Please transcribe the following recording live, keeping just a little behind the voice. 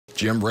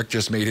Jim, Rick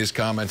just made his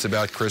comments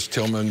about Chris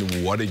Tillman.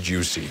 What did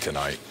you see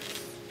tonight?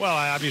 Well,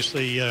 I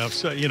obviously,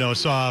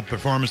 saw a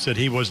performance that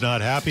he was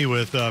not happy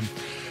with. The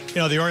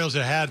Orioles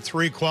had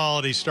 3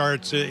 quality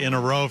starts in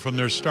a row from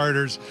their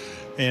starters,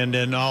 and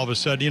then all of a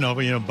sudden,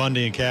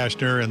 Bundy and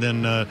Cashner, and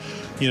then,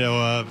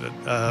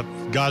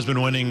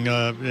 Gosman winning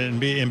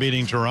and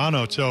beating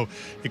Toronto. So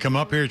you come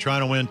up here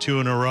trying to win 2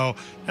 in a row.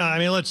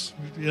 Let's,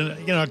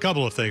 a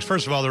couple of things.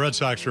 First of all, the Red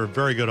Sox are a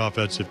very good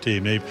offensive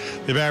team.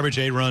 They've averaged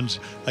 8 runs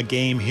a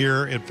game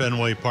here at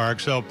Fenway Park,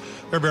 so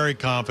they're very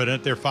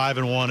confident. They're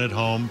 5-1 at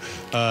home,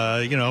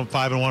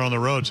 5-1 on the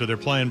road, so they're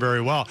playing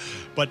very well.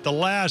 But the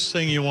last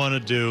thing you want to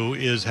do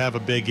is have a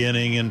big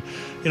inning, and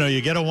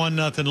you get a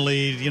 1-0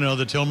 lead.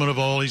 The Tillman of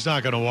old, he's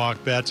not going to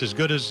walk Betts. As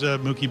good as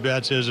Mookie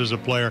Betts is as a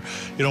player,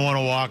 you don't want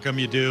to walk him.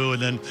 You do,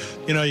 and then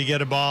you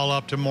get a ball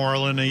up to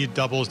Moreland, and he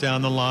doubles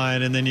down the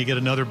line, and then you get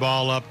another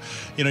ball up.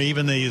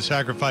 Even the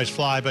sacrifice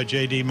fly by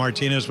J.D.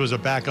 Martinez was a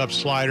backup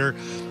slider,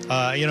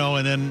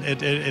 and then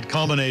it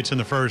culminates in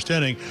the first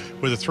inning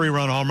with a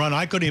 3-run home run.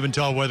 I couldn't even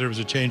tell whether it was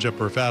a changeup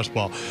or a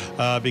fastball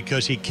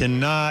because he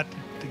cannot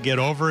get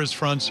over his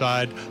front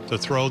side to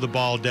throw the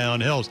ball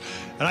downhill.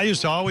 And I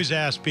used to always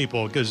ask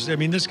people, because,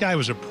 this guy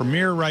was a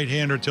premier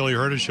right-hander until he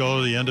hurt his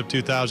shoulder at the end of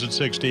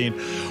 2016.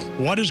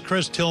 What does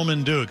Chris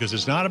Tillman do? Because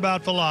it's not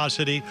about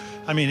velocity.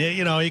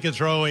 He can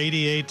throw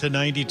 88 to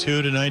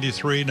 92 to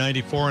 93,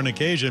 94 on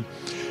occasion.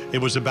 It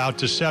was about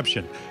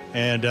deception.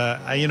 And,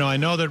 I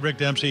know that Rick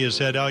Dempsey has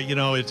said,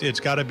 it's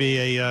got to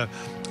be a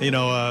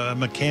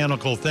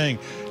mechanical thing.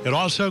 It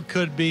also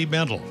could be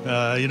mental,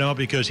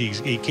 because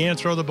he can't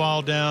throw the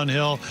ball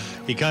downhill.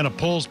 He kind of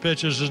pulls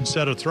pitches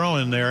instead of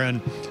throwing there.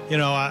 And,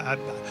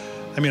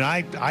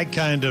 I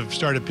kind of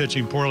started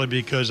pitching poorly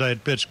because I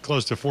had pitched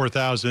close to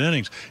 4,000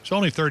 innings. He's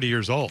only 30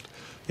 years old.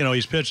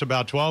 He's pitched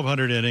about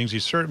 1,200 innings. He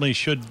certainly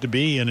should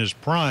be in his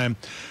prime,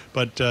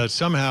 but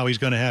somehow he's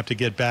going to have to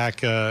get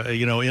back,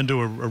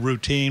 into a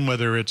routine,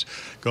 whether it's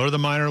go to the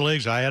minor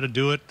leagues. I had to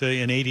do it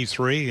in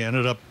 '83.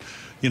 Ended up,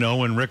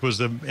 when Rick was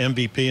the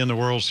MVP in the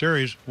World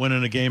Series,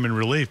 winning a game in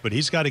relief. But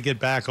he's got to get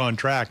back on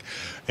track,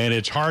 and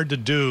it's hard to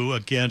do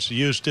against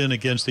Houston,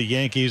 against the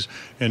Yankees,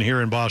 and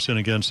here in Boston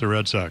against the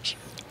Red Sox.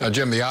 Now,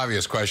 Jim, the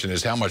obvious question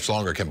is how much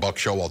longer can Buck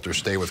Showalter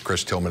stay with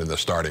Chris Tillman in the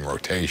starting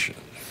rotation?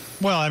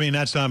 Well,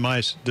 that's not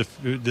my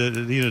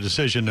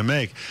decision to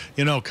make.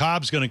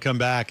 Cobb's going to come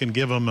back and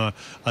give him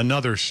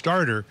another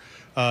starter.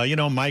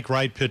 Mike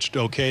Wright pitched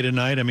okay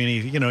tonight.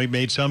 He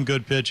made some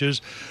good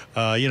pitches,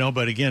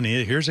 but again,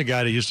 here's a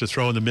guy that used to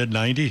throw in the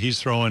mid-90s. He's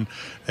throwing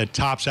at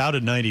tops out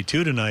at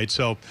 92 tonight.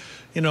 So,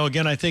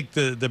 again, I think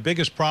the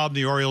biggest problem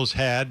the Orioles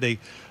had, they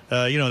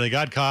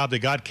got Cobb, they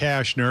got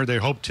Cashner. They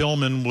hoped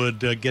Tillman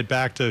would get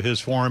back to his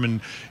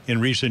form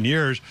in recent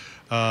years.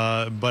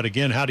 But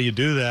again, how do you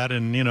do that?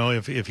 And,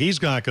 if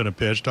he's not going to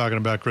pitch, talking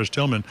about Chris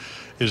Tillman,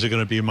 is it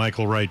going to be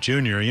Michael Wright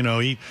Jr.?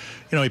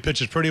 He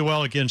pitches pretty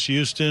well against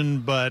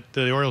Houston, but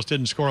the Orioles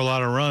didn't score a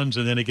lot of runs,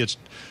 and then he gets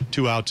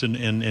 2 outs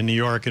in New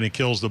York, and it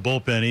kills the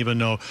bullpen, even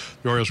though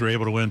the Orioles were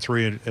able to win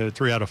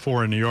 3 out of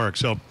 4 in New York.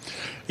 So,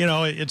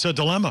 it's a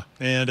dilemma,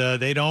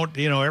 and they don't,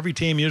 every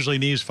team usually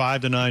needs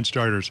 5 to 9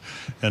 starters,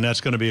 and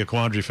that's going to be a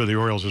quandary for the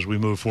Orioles as we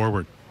move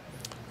forward.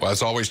 Well,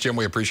 as always, Jim,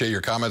 we appreciate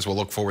your comments. We'll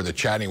look forward to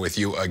chatting with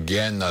you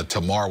again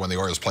tomorrow when the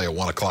Orioles play at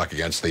 1 o'clock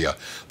against the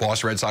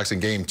Boston Red Sox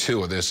in Game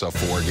 2 of this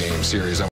 4-game series.